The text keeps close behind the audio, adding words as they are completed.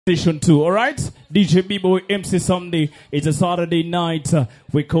Station 2, alright? DJ Djbboy, MC Samdee. It's a Saturday night.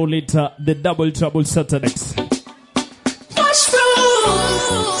 We call it the Double Trouble Saturdays.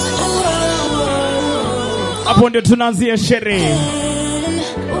 Hapo ndio tunaanzia sherehe.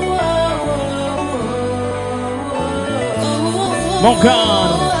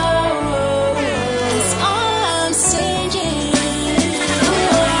 Mongan.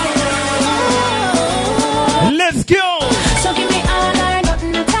 Let's go. So give me all or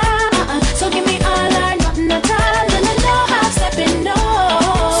nothing at all. So give me all or nothing at all. No half stepping, no.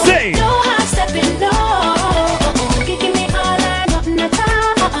 Say. No half stepping, no. Give me all or nothing at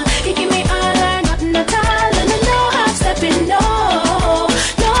all. Give me all or nothing at all. No half stepping, no.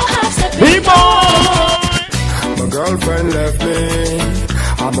 No half stepping, no. My girlfriend left me.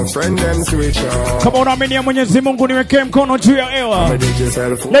 I'm a friend them switch up. Come on, amini ya Mwenyezi Mungu niweke mkono juu ya hewa.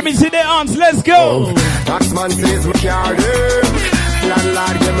 Let me see the hands, let's go. Taxman says me can't do.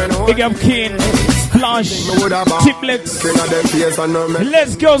 Landlord give me no. Big up King, Flash, Tiplex.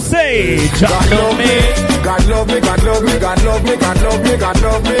 Let's go, say. God love me. God love me, God love me, God love me, God love me, God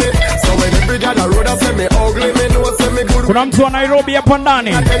love me. So when every day the road I say me ugly, me know say me good. Kuna mtu wa Nairobi hapa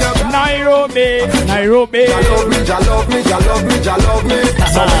ndani. Nairobi, Nairobi. God love me, God love me, God love me, God love me.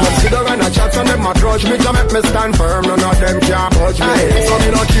 So when them sit down and a chat and them a grudge me, just make me stand firm. None of them can budge me. So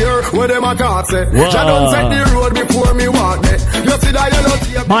me not care what them a talk say. Just don't set the road before me walk me. You see that you not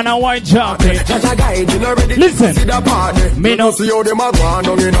see. Man a white jacket. Just a guide in already. Listen. See the party. Me no see how them a go on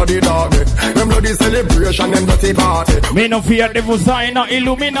down in the dark. Them bloody celebration, them dirty party. Me no fear the design or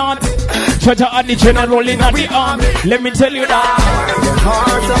Illuminati. Judge are the general in the army. Let me tell you that. The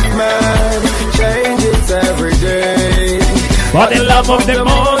heart of man changes every day. But the love of the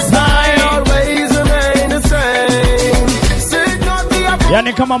Most High always remain the same. Seek not the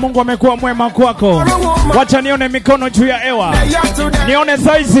yani kama Mungu amekuwa mwema kwako, wacha nione mikono juu ya hewa. Nione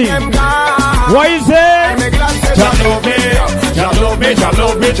saizi. Waize. Just love me, just love me, just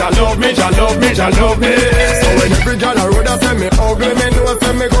love me, just love me, just love me, just love me. So when every girl a road a say me ugly, me know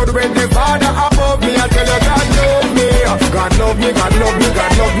say me good when the Father above me. I tell you God love me, God love me, God love me,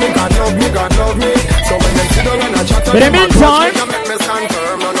 God love me, God love me, God love me. So when them sit down and a chat, in the meantime,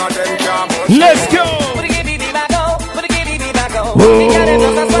 let's go.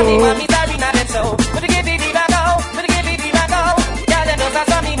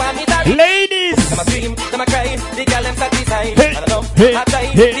 Ladies,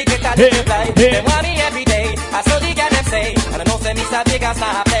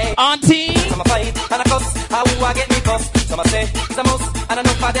 auntie,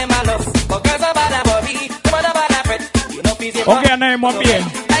 okay, naye mwambie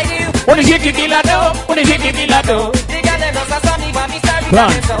unishiki bila do, unishiki bila do.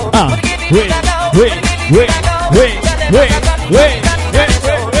 Wait.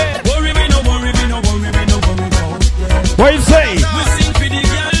 Worry me no, worry me no, worry me no, worry me no. What you say? We sing for the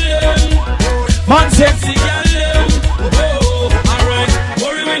girl, Man sexy girl. Oh, alright.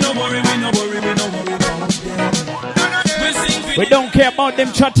 Worry me no, worry me no, worry me no, worry me no. We sing for we don't care about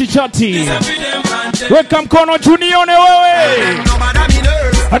them chatty. the Welcome kono junione wewe. Nobody me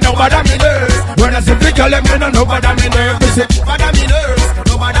nerves. When I see big girl, them nobody me nerves. Nobody me nerves.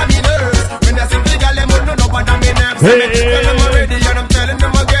 Nobody me nerves. When I see big girl, them nobody me nerves. Tell them already and I'm telling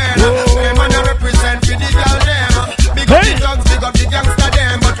them again. Them man I represent for the girl them. Big up the dogs, big up the gangster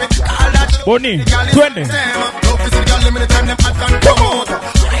them. But we call that show. Bonnie, 20. No physical limit time them hot and come out.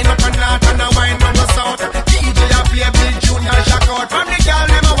 Wine up and laugh and a wine on the south. DJ a play big junior shock out. From the girl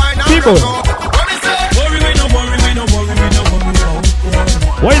them a wine and people. Worry me no, worry me no, worry me no, worry me no.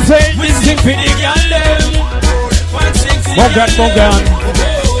 What you say? We sing for the girl them. One sing for the girl them. Morgan.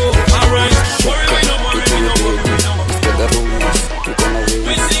 Alright. Worry me no, worry me no, worry me no.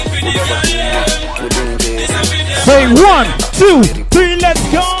 We sing for the girl them. Say 1, 2, 3, let's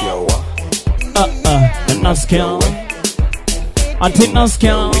go. Naskia. Anti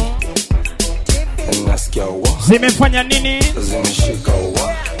Naskia. Zimefanya nini?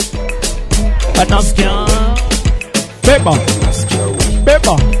 Naskia. Beba.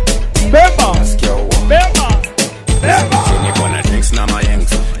 Beba. Beba. Beba. Beba. Tini kona drinks na my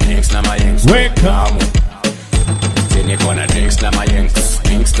yanks. Drinks na my yanks. Wake up. Tini kona drinks na my yanks.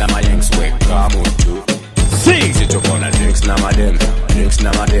 Drinks na my yanks. Wake up. See. Tito kona drinks na my dem. Drinks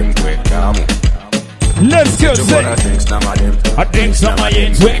na my dem. Wake up. Let's go. Tito Say. kona drinks na my dem. I drinks na my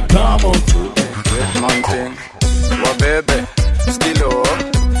yanks. Wake up. Mountain. Wa bebe. Skilo.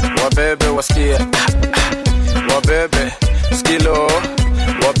 Wa bebe wasikia. Wa bebe. Skilo.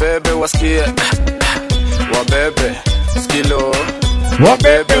 Wa bebe wasikia. Wa bebe. Skilo. Wa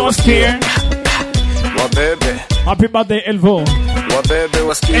bebe wasikia. Wa bebe. Happy birthday, Elvo. Wabebe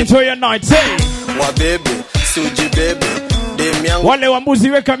wasikie. Enjoy your night. Hey. Wabebe, si ujibebe. Dem yangu. Wale wambuzi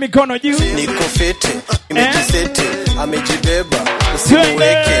weka mikono juu. Niko fete, imejisete, amejibeba.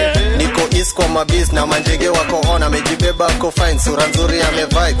 Usimuweke. Niko east kwa mabiz na manjege wako on. Amejibeba ako fine, sura nzuri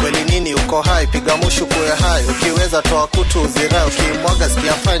amevai. Kweli nini uko high, piga mushu kuwe high. Ukiweza toa kutu uzirai, ukimwaga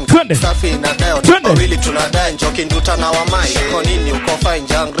sikia fine. Safi inadai, wawili tunadai. Njoki nduta na wamai. Uko nini uko fine,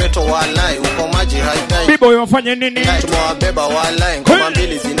 jangreto walai. Uko maji haidai. Djbboy wafanye nini? Tumewabeba walai, ngoma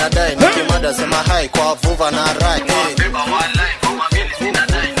mbili zinadai. Nikimada sema hai, kwa vuva na rai.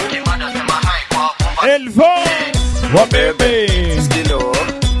 Elvo. Wabebe. Skilo.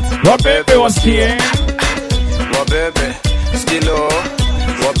 Wabebe wasikie. Wabebe. Skilo.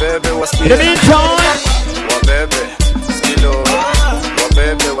 Wabebe wasikie. In the meantime. Wabebe. Skilo.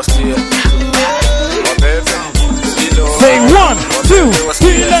 Wabebe wasikie. Wabebe. Skilo. Say 1, 2,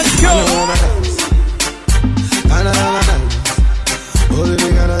 3, let's go.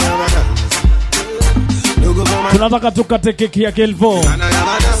 Tunataka tukate keki ya Elvo.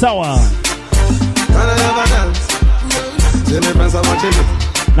 Sawa.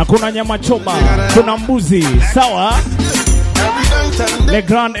 Na kuna nyama choma, kuna mbuzi. Sawa. Le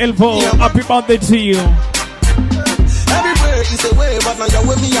Grand Elvo, happy birthday to you.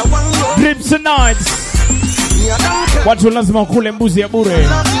 Drips tonight. Watu lazima kule mbuzi ya bure.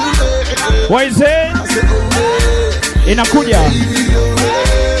 What is it? Inakuja.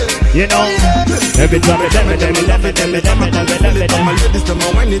 You know, every time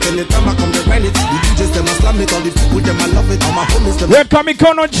weka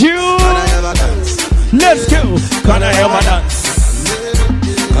mikono juu. Let's go. Can I ever dance?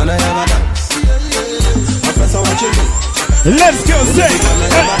 Can I ever dance? Let's go, say.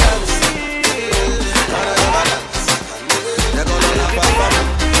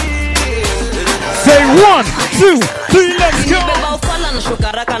 Say 1, 2, 3, let's go.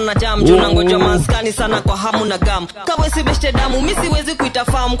 Shukaraka na jam juu nangoja maskani sana kwa hamu na gam. Kawe si beshte damu mimi siwezi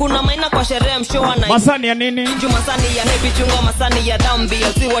kuitafahamu. Kuna maina kwa sherehe mshoa na masani ya nini? Masani ya happy chunga masani ya dhambi.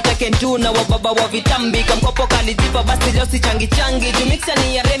 Si watake nduna wa baba wa vitambi. Kamkopo kalijipa basi leo si changi changi. Jumixa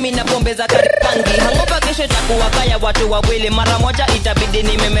ni ya remi na pombe za karipangi. Hangopa kesho itakuwa kaya watu wawili. Mara moja itabidi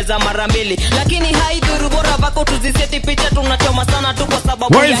nimemeza mara mbili. Lakini haidhuru bora bako tuziseti picha. Tunachoma sana tu kwa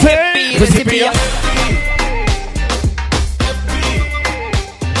sababu ya happy recipe.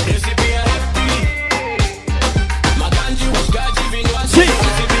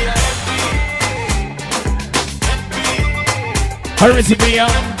 Harizibia.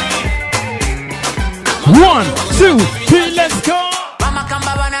 1, 2, 3, let's go. Mama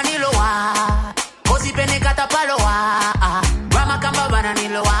kamba bana niloa, kozi pene kata paloa. Mama kamba bana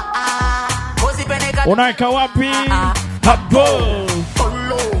niloa, kozi pene kata. Unaika wapi? Hapo.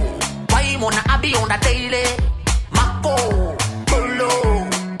 Polo, why mona abi on the daily. Mako, polo.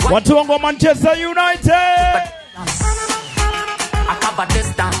 Watu wangu wa Manchester United. Akaba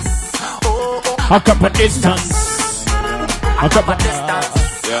distance. Akaba distance. Akaba distance.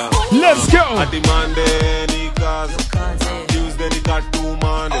 Let's go. Monday, Tuesday,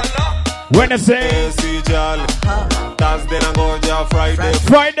 Wednesday, Thursday, Friday.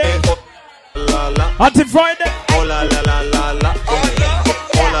 Friday. Until Friday.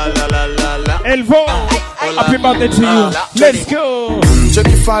 Elvo, happy birthday to you. Let's go.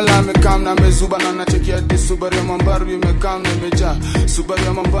 Cheki fala mekam na mezuba na na cheki ati Subaru ya mambaru imekam na meja. Subaru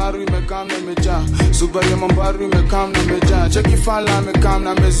ya mambaru imekam na meja. Subaru ya mambaru imekam na meja. Cheki fala mekam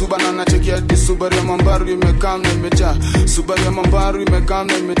na mezuba na na cheki ati Subaru ya mambaru imekam na meja. Subaru ya mambaru imekam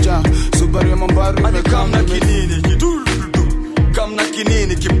na meja. Subaru ya mambaru imekam na kinini kidulu. Kam na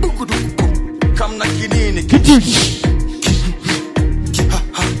kinini kibukudu. Kam na kinini kidush.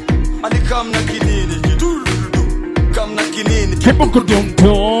 Ali kam na kinini kidulu. Kam na kinini kibukudum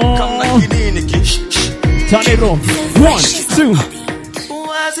kam na kinini Tanero. 1, 2.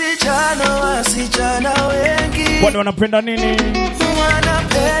 Wasichana wengi Wale wanapenda nini?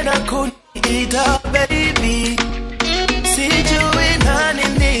 wanapenda kuniita baby. Sijui nani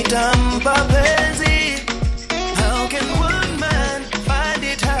nitampa penzi. How can one man find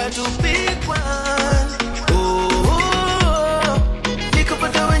it hard to pick one?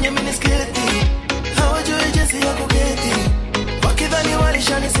 Nikupata wenye minisketi hawajui jinsi ya kuketi. Wakidhani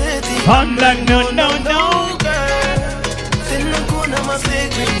walishaniseti. I'm like no.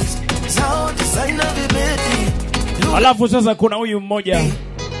 Alafu sasa kuna huyu mmoja.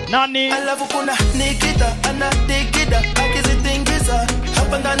 Nani? Alafu kuna Nikita anatikida akizitingiza.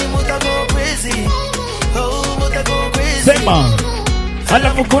 Hapa ndani muta go crazy. Oh, muta go crazy. Sema.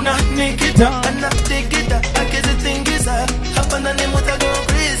 Alafu kuna Nikita anatikida akizitingiza. Hapa ndani muta go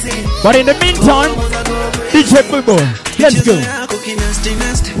crazy. But in the meantime, Djbboy, let's go.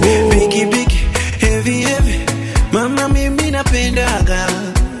 Biggie, biggie, heavy, heavy. Mama mimi napendaga.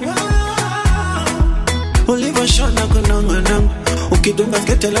 Ulivyoshona kunongonongo, ukidunga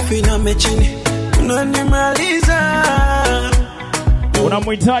sketi alafu iname chini, unanimaliza.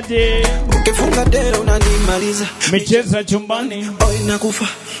 Unamhitaji ukifunga dera unanimaliza. Micheza chumbani, oh inakufa,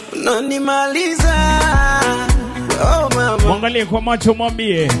 unanimaliza. Oh mama, mwangalie kwa macho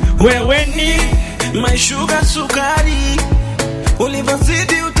mwambie wewe ni my sugar sukari.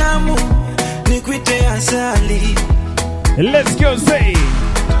 Ulivyozidi utamu nikuite asali. Let's go say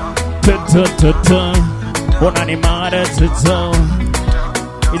ta-ta-ta-ta. Unanimada ta-ta.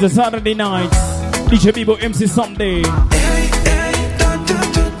 It's a Saturday night. Djbboy MC Samdee.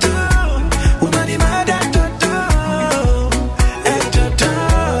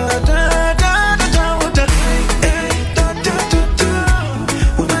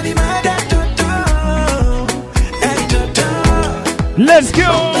 Let's go.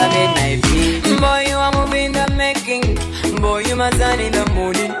 Boy, you are moving the making. Boy, you must in the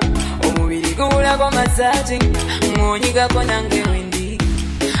morning. Umubiri gula kwa massaging. Monika kona ngewindi.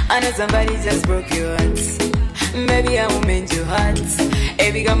 I know somebody just broke your heart. Maybe I will mend your heart.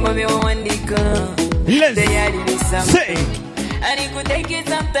 Every gambo me one girl. Let's say. And it could take you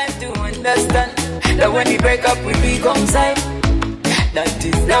some time to understand that when we break up we become side. That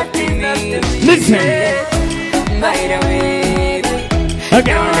is not to me. Listen. By the way.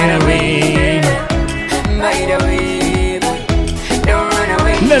 Okay, by the way. By the way. Don't run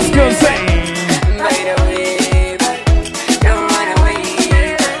away. Let's go say. By the way. Don't run away.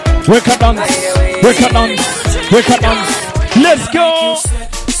 Wake up dance. Wake up dance. Wake up dance. Let's go.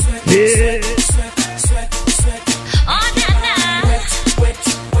 Yeah.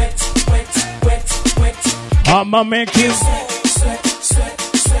 I'ma make you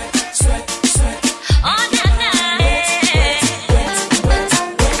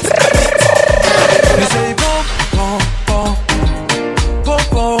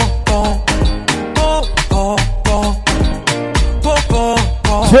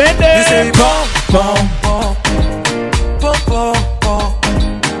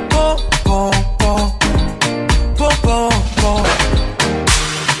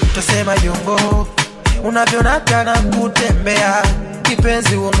Tusema yungo unavyonataka kutembea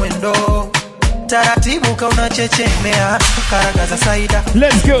kipenzi wa mwendo taratibu kauna chechemea karanga za saida.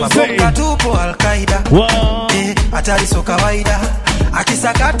 Let's go Mabonga tupo Al-Qaida. Hatari so kawaida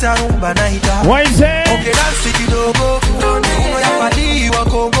akisakata rumba naida. Okay dance kidogo ya padi wa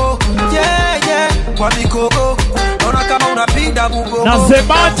Kongo. Yeah yeah kwa mikogo naona kama unapinda bugo.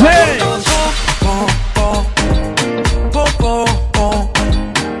 Nasemaje?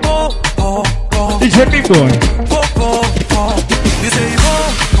 Djbboy.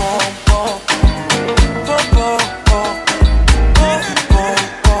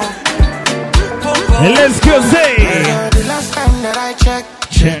 Let's go say. The last time that I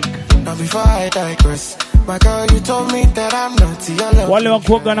checked, now before I digress, my girl, you told me that I'm not your love. Wale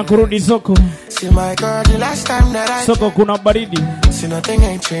wakuoga na kurudi soko. See my girl, the last time that I soko kuna baridi. See nothing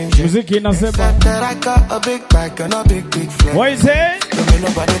ain't changing. Muziki inasema that I got a big bag and a big flame. What is it?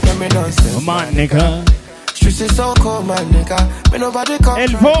 Nobody tell me nonsense. My nigga. Streets is so cold, my nigga. Me nobody come.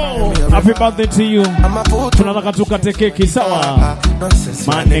 Elvo, happy birthday to you. Tunataka tukate keki sawa.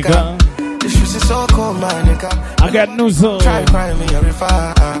 My nigga. The streets is so cold, my nigga. I got news. Try find me a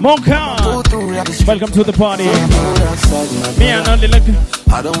river. Monka, welcome to the party. Me and only look.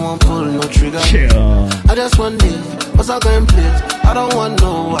 I don't want pull no trigger. Chill. I just want this. What's up going place? I don't want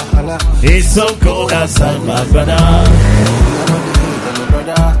no wahala. It's so cold outside, my brother.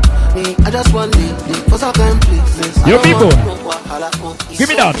 I just want it. What's up going place? Yo people, give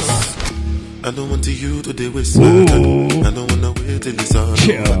me that. I don't want you to do waste my time. I don't wanna wait till it's all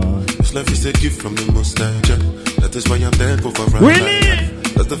over. This life is a gift from the Most High. That is why I'm thankful for right. Really?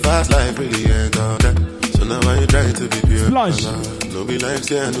 That's the fast life really ain't all that. So now I try to be pure. Flush. No be like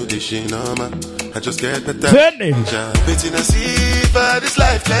say I know this shit no man. I just get better. Waiting to see for this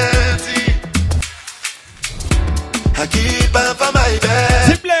life plenty. I keep on for my bed.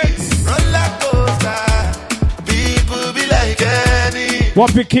 Simplex. Roller coaster. People be like any.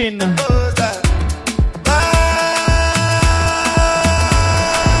 What picking?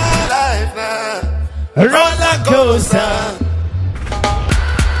 Roller coaster.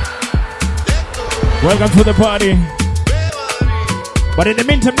 Welcome to the party. But in the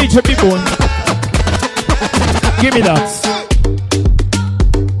meantime, Djbboy, give me that.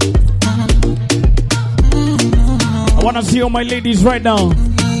 I wanna see all my ladies right now.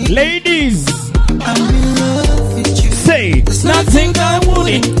 Ladies, I'm in love with you. say there's nothing I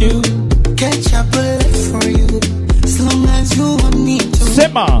wouldn't do. Catch a bullet for for you. As long as you want me to.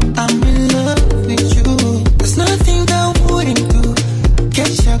 Sema. I'm in love with you. There's nothing that wouldn't do.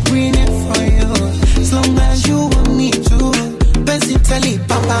 Get your green for you. As long as you want me to. Basically,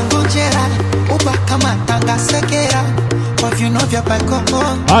 Papa Gojera. Uba kama tanga sekera. Kwa vino vya paikoko.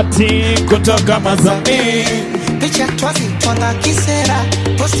 Ati kutoka Mazambi. Picha twazi tola kisera.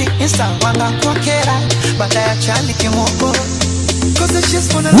 Posti insta wanga kwa kera. Bada ya chali kimoko. Cause I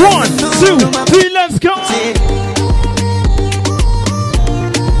just wanna 1, 2, 3, let's go.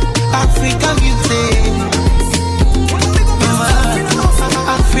 African beauty.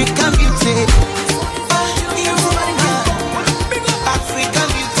 African beauty. African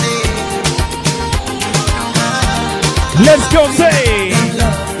beauty. Let's go, say.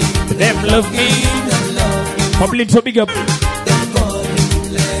 Them love me. Probably to big up.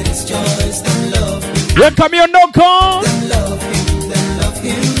 Here come your no-call.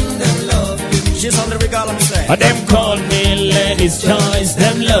 She's on the regal, I'm saying. Them call me ladies' choice.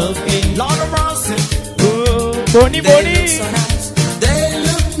 Them love me. Lord of mercy. Bonnie. They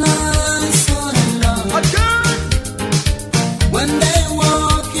look nice on and on. When they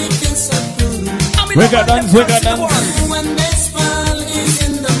walk, you can subdue. We got dance. When they smile, is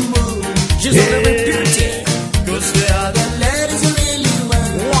in the mood. She's on the beauty. Cause they are the ladies who really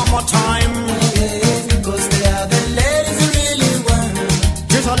well. One more time. Cause they are the ladies who really well.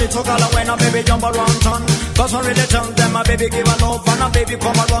 Just a little girl when a baby jump around town. Cause I really tell them my baby give a love. And a baby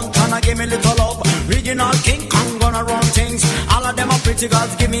come around town and give me little love. Regional King Kong gonna run things. All of them are pretty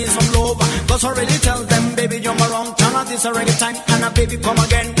girls, give me some love. Cause I really tell them baby jump around town. And this a reggae time and a baby come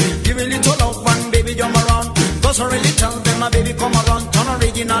again. Give me little love and baby jump around. Cause I really tell them my baby come around town.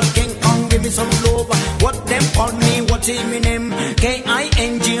 Original King Kong give me some love. What them call me, what is my name?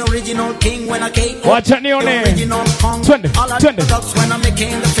 K-I-N-G, original king. When I came watch out your name. Original Kong. 20. All of the dogs when I'm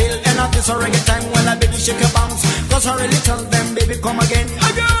making the field. And at this a reggae time when I baby shake your bounce. Cause I really tell them baby come again.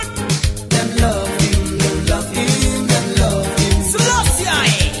 Again. Them love him, them love him, them love him.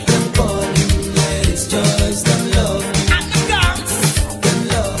 Selassie. Them call him ladies' choice, them love him. And the girls. Them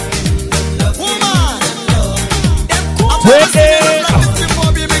love him, them love him. Woman. Them cool. This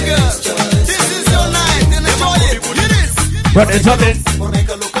is your night. Enjoy it. It is. Brother, stop it.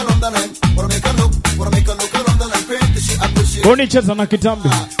 Bonnie cheza na kitambi.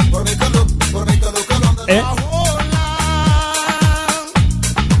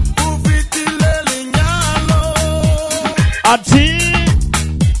 Ati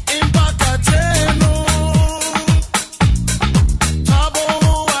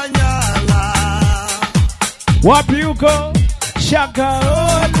wapi uko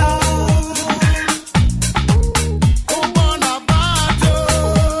Shakaola.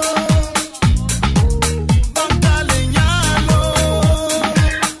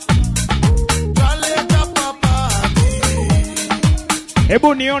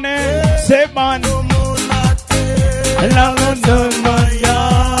 Ebu nione Seman La London Maya.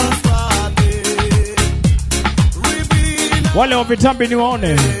 Wale wa vitambi ni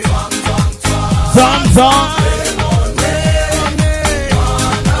waone Zamzam.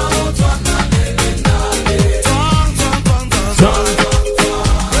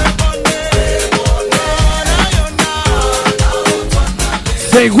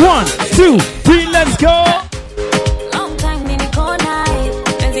 Say 1, 2, 3, let's go.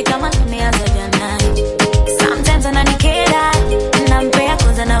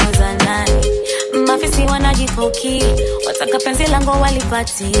 Wataka penzi lango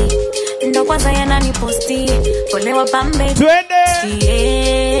walipati. Ndo kwanza yananiposti. Pole wa pambe. Twende.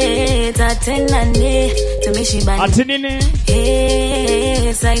 Tena ne. Tumeshibana. Ati nini?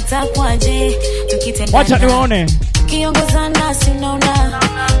 Saita kwaje. Tukitendana. Wacha niwaone. Kiongozana sinaona.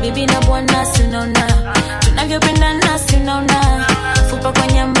 Bibi na bwana sinaona. Tunavyopendana sinaona. Fupa kwa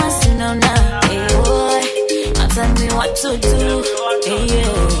nyama sinaona. Boy, tell me what to do.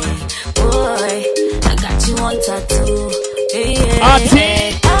 Boy, I got you on tattoo.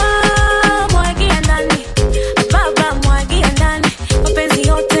 Ati. Mwagia ndani. Baba mwagia ndani. Mapenzi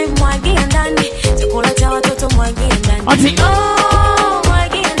yote mwagia ndani. Chakula cha watoto mwagia ndani. Ati.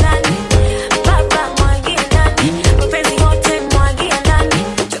 Mwagia ndani. Baba mwagia ndani. Mapenzi yote mwagia ndani.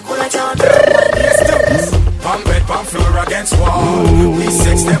 Chakula cha watoto mwagia ndani. Pump bed, pump floor against wall. We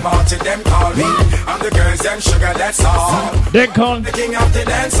sex them out till them call me. And the girls them sugar, that's all. They call the king of the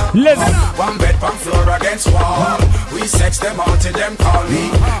dancer. Listen. One bed, one floor against wall. We sex them out till them call me.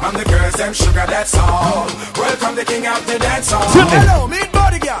 And the girls them sugar, that's all. Welcome the king of the dancer. Hello, meet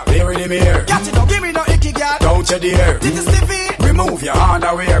body girl. Here in the mirror. Got you, don't give me no icky girl. Don't you dare. This is Stevie. Remove your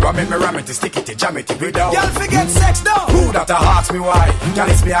underwear. What make me ram it, stick it, jam it, we down. Y'all forget sex though. Who that ask me why? Can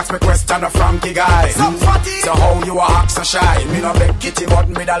it me ask me question of Frankie guy? Some fatty. So how you a act so shy? Me no beg kitty but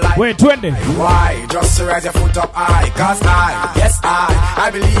me da lie. Wait, 20. Why? Just to raise your foot up high. Cause I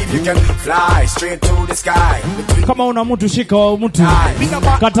believe you can fly straight to the sky. Kama una mtu shika wa mtu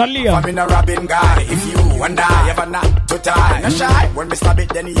katalia. I'm in a Robin guy. If you and I ever not to tie. Not shy. When me stab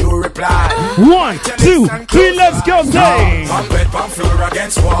it then you reply. 1, 2, 3, let's go, say. One bed, one floor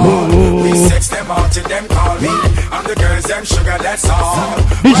against wall. We sex them out till them call me. And the girls them sugar, that's all.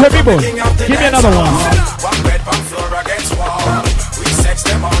 Djbboy, give me another one. One bed, one floor against wall. We sex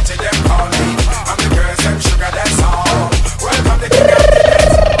them out till them call me. And the girls them sugar, that's all. Welcome the king of the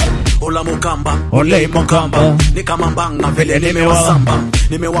dance. Ola mukamba, ole mukamba. Ni kama mbanga vile nimewasamba.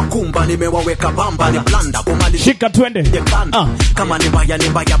 Nimewakumba, nimewaweka bamba. Ni blanda kumali. Shika twende. Kama ni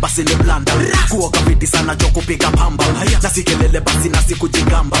mbaya basi ni blanda. Kuoka viti sana jo kupiga pamba. Nasikelele basi nasi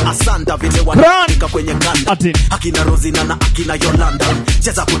kujigamba. Asanda vile wanatika kwenye kanda. Akina Rosina na akina Yolanda.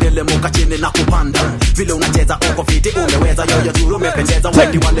 Cheza kudele muka chini na kupanda. Vile unacheza uko viti umeweza. Yoyo juru mependeza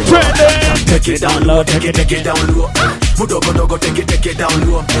wadi wale. Take it down low, take it down low. Mudogo dogo take it down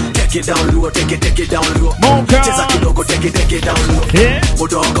low. Take it down low, take it down low. Cheza kidogo take it down low.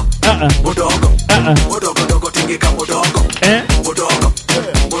 Mudogo, mudogo, mudogo dogo take it mudogo. Mudogo,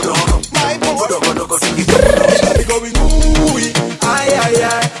 mudogo, mudogo dogo take it down. Going ooh, ay,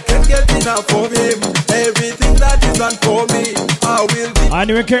 can't get enough of him. Everything that is done for me, I will be.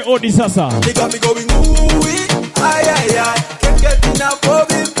 Aniweke odi sasa. He got me going ooh, ay, can't get enough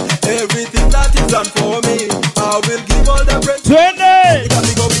of him. Everything that is done for me, I will give all the praise. He got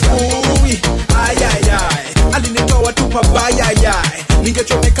me going ooh, ay, alinitoa tu pabaya,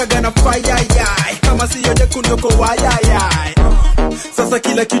 ningechomeka gana fire, kama siyo jekundu kwa waya. Sasa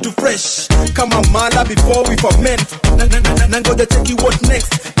kila kitu fresh kama mala before we ferment. Nangoja cheki what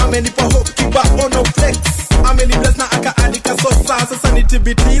next. Amenipa hope kiba ono flex. Ameni bless na akaandika sosa. Sasa ni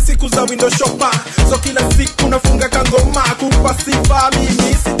TBT siku za window shopper. So kila siku nafunga kangoma kupa sifa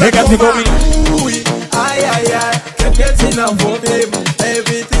mimi sitakoma. Ay, can't get enough of him.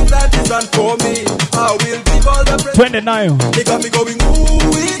 Everything that is done for me, I will give all the praise. Twende nayo. He got me going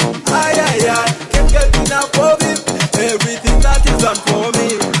ooh, ay, can't get enough of him. Everything that is done for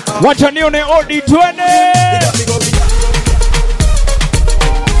me. Wacha nione odi twende.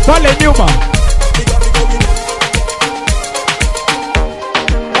 Pale nyuma.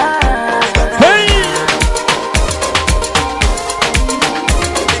 Hey.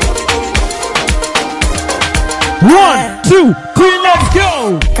 One, 2, 3, let's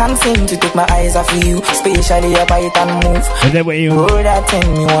go. Can't seem to take my eyes off you, especially your bite and move. And then when you hold that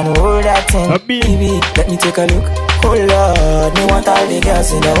thing, me wanna hold that thing. Baby, let me take a look. Oh Lord, me want all the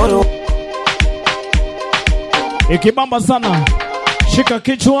girls in the whole world. Ikibamba sana. Shika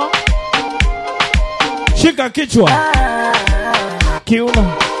kichwa. Shika kichwa.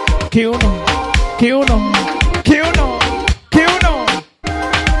 Kiuno. Kiuno. Kiuno. Kiuno. Kiuno.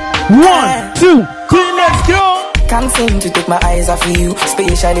 1, 2, 3, let's go. Can't seem to take my eyes off you,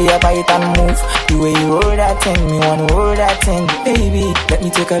 especially your bite and move. The way you hold that thing, me wanna hold that thing. Baby, let me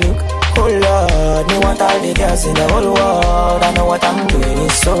take a look. Oh Lord, me want all the girls in the whole world. I know what I'm doing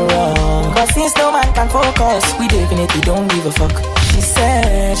is so wrong. Cause since no man can focus, we definitely don't give a fuck. She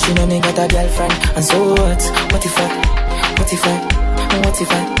said she know me got a girlfriend, and so what? What if I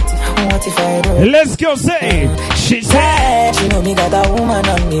do? Let's go, say. She said she know me got a woman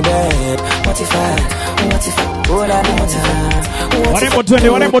on me bed. What if I? Warembo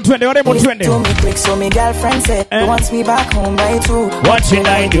twende. To me quick, so me girlfriend said wants me back home by 2. What should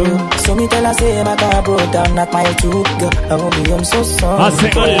I do? So me tell her say my car broke down at mile 2. Girl, I won't be home so soon. I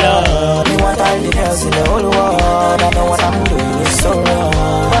say oh Lord, me want all the girls in the whole world. I know what I'm doing is so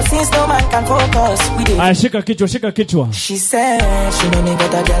wrong. But since no man can focus, we did. Shika kichwa. She said she know me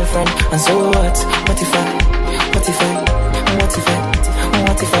got a girlfriend, and so what? What if I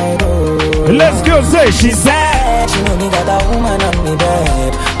do? Let's go, say. She said she know me got a woman on me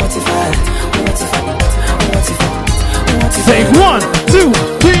bed. What if I? Say 1, 2,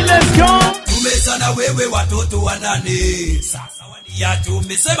 3, let's go. Umesana wewe watoto wanane. Sasa wadia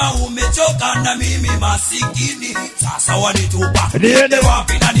tumesema umechoka na mimi masikini. Sasa wanitupa. Niende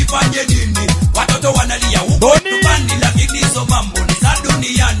wapi na nifanye nini? Watoto wanalia huko nyumbani, lakini hizo mambo ni za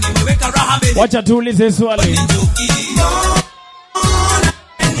duniani. Weweka raha mbele. Wacha tuulize swali.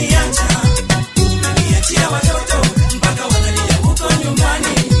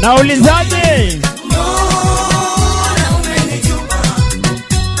 Naulizaje?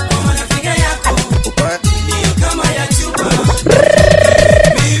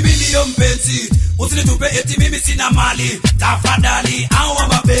 usinitupe eti mimi sina mali. Tafadhali hawa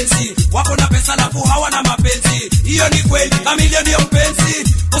mapenzi wako na pesa na hawana mapenzi. Hiyo ni kweli, Kamilion ndio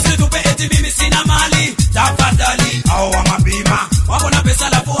mpenzi. Usinitupe eti mimi sina mali. Tafadhali hawa mabima wako na pesa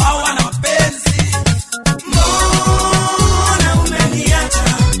na hawana mapenzi. Mbona umeniacha?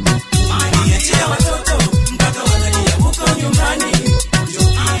 Umeniachia watoto mpaka wanalia huko nyumbani.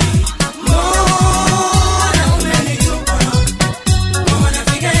 Mbona umenitupa? Mama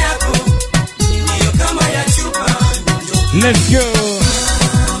napiga yako ndio kama ya chupa. Let's go.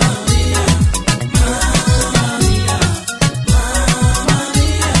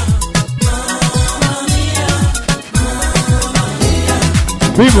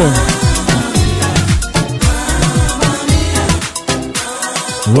 People.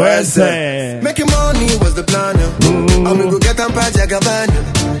 Where's that? Making money was the plan. And we go get on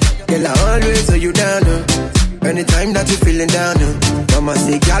Pajagabana. Girl, I always hold you down. Anytime that you feeling down. Mama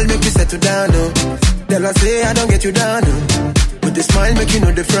say, girl, make you settle down. Tell her, say, I don't get you down. But the smile make you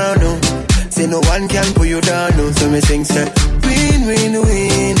know the frown. Say, no one can pull you down. So me sing, say, win, win,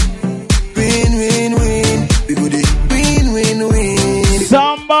 win. Win, win, win. We go the win, win, win.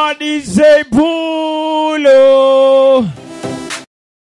 Somebody say boom.